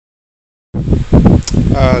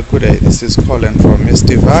Good day, this is Colin from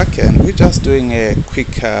Mistivac, and we're just doing a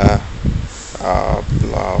quick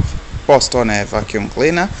post on a vacuum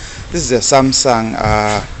cleaner. This is a Samsung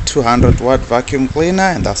 200 watt vacuum cleaner,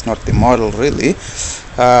 and that's not the model really.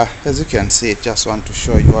 As you can see, just want to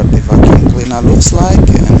show you what the vacuum cleaner looks like.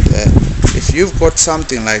 And if you've got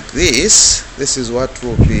something like this is what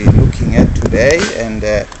we'll be looking at today. And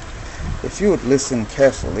if you would listen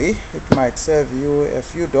carefully, it might save you a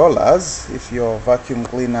few dollars if your vacuum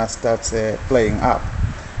cleaner starts playing up.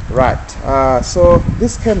 Right, so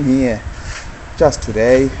this came here just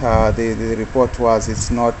today. The report was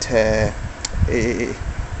it's not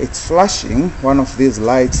it's flashing. One of these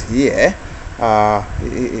lights here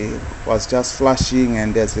it was just flashing,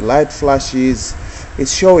 and as the light flashes,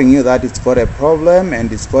 it's showing you that it's got a problem,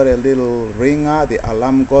 and it's got a little ringer. The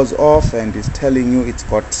alarm goes off and it's telling you it's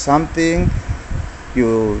got something.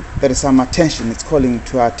 There is some attention, it's calling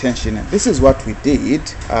to our attention. And this is what we did.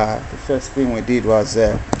 The first thing we did was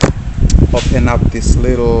open up this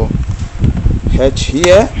little hatch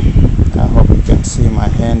here. I hope you can see my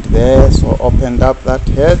hand there. So opened up that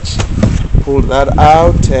hatch, pulled that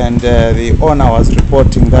out, and the owner was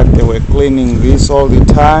reporting that they were cleaning this all the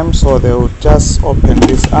time, so they would just open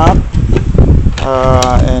this up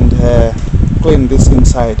and clean this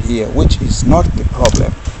inside here, which is not the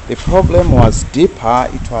problem. The problem was deeper.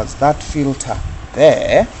 It was that filter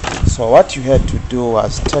there. So what you had to do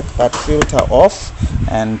was take that filter off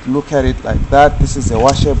and look at it like that. This is a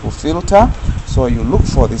washable filter, so you look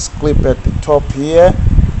for this clip at the top here,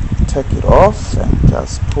 take it off and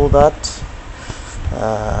just pull that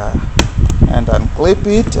and unclip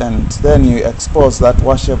it, and then you expose that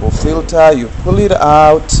washable filter. You pull it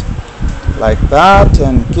out like that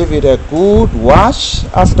and give it a good wash.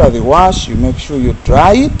 After the wash, you make sure you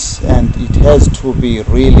dry it, and it has to be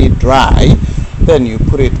really dry. Then you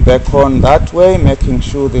put it back on that way, making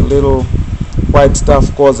sure the little white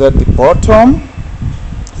stuff goes at the bottom.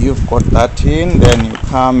 You've got that in. Then you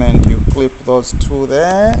come and you clip those two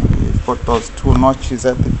there. You've got those two notches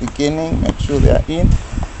at the beginning, make sure they are in,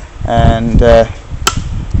 and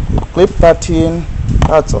you clip that in.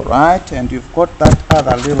 That's all right. And you've got that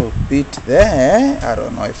other little bit there. I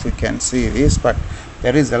don't know if we can see this, but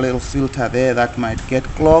there is a little filter there that might get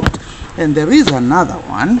clogged. And there is another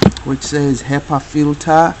one which says HEPA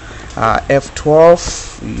filter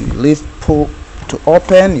F12. You lift, pull to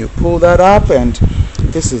open, you pull that up, and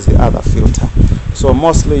this is the other filter. So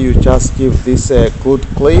mostly you just give this a good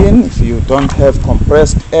clean. If you don't have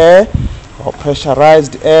compressed air or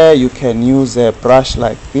pressurized air, you can use a brush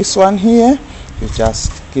like this one here. You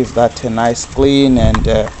just give that a nice clean and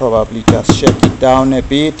probably just shake it down a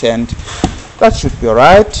bit, and that should be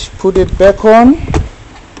alright. Put it back on.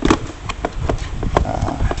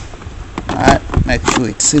 Alright, make sure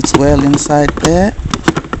it sits well inside there.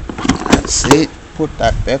 That's it. Put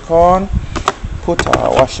that back on. Put our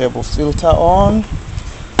washable filter on.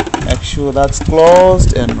 Make sure that's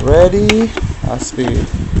closed and ready. That's the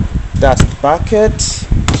dust bucket.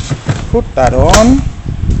 Put that on,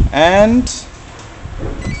 and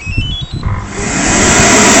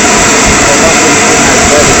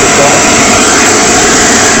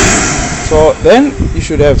so then you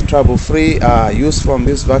should have trouble-free use from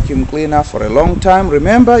this vacuum cleaner for a long time.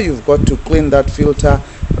 Remember, you've got to clean that filter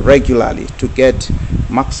regularly to get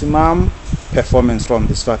maximum performance from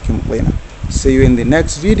this vacuum cleaner. See you in the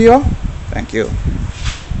next video. Thank you.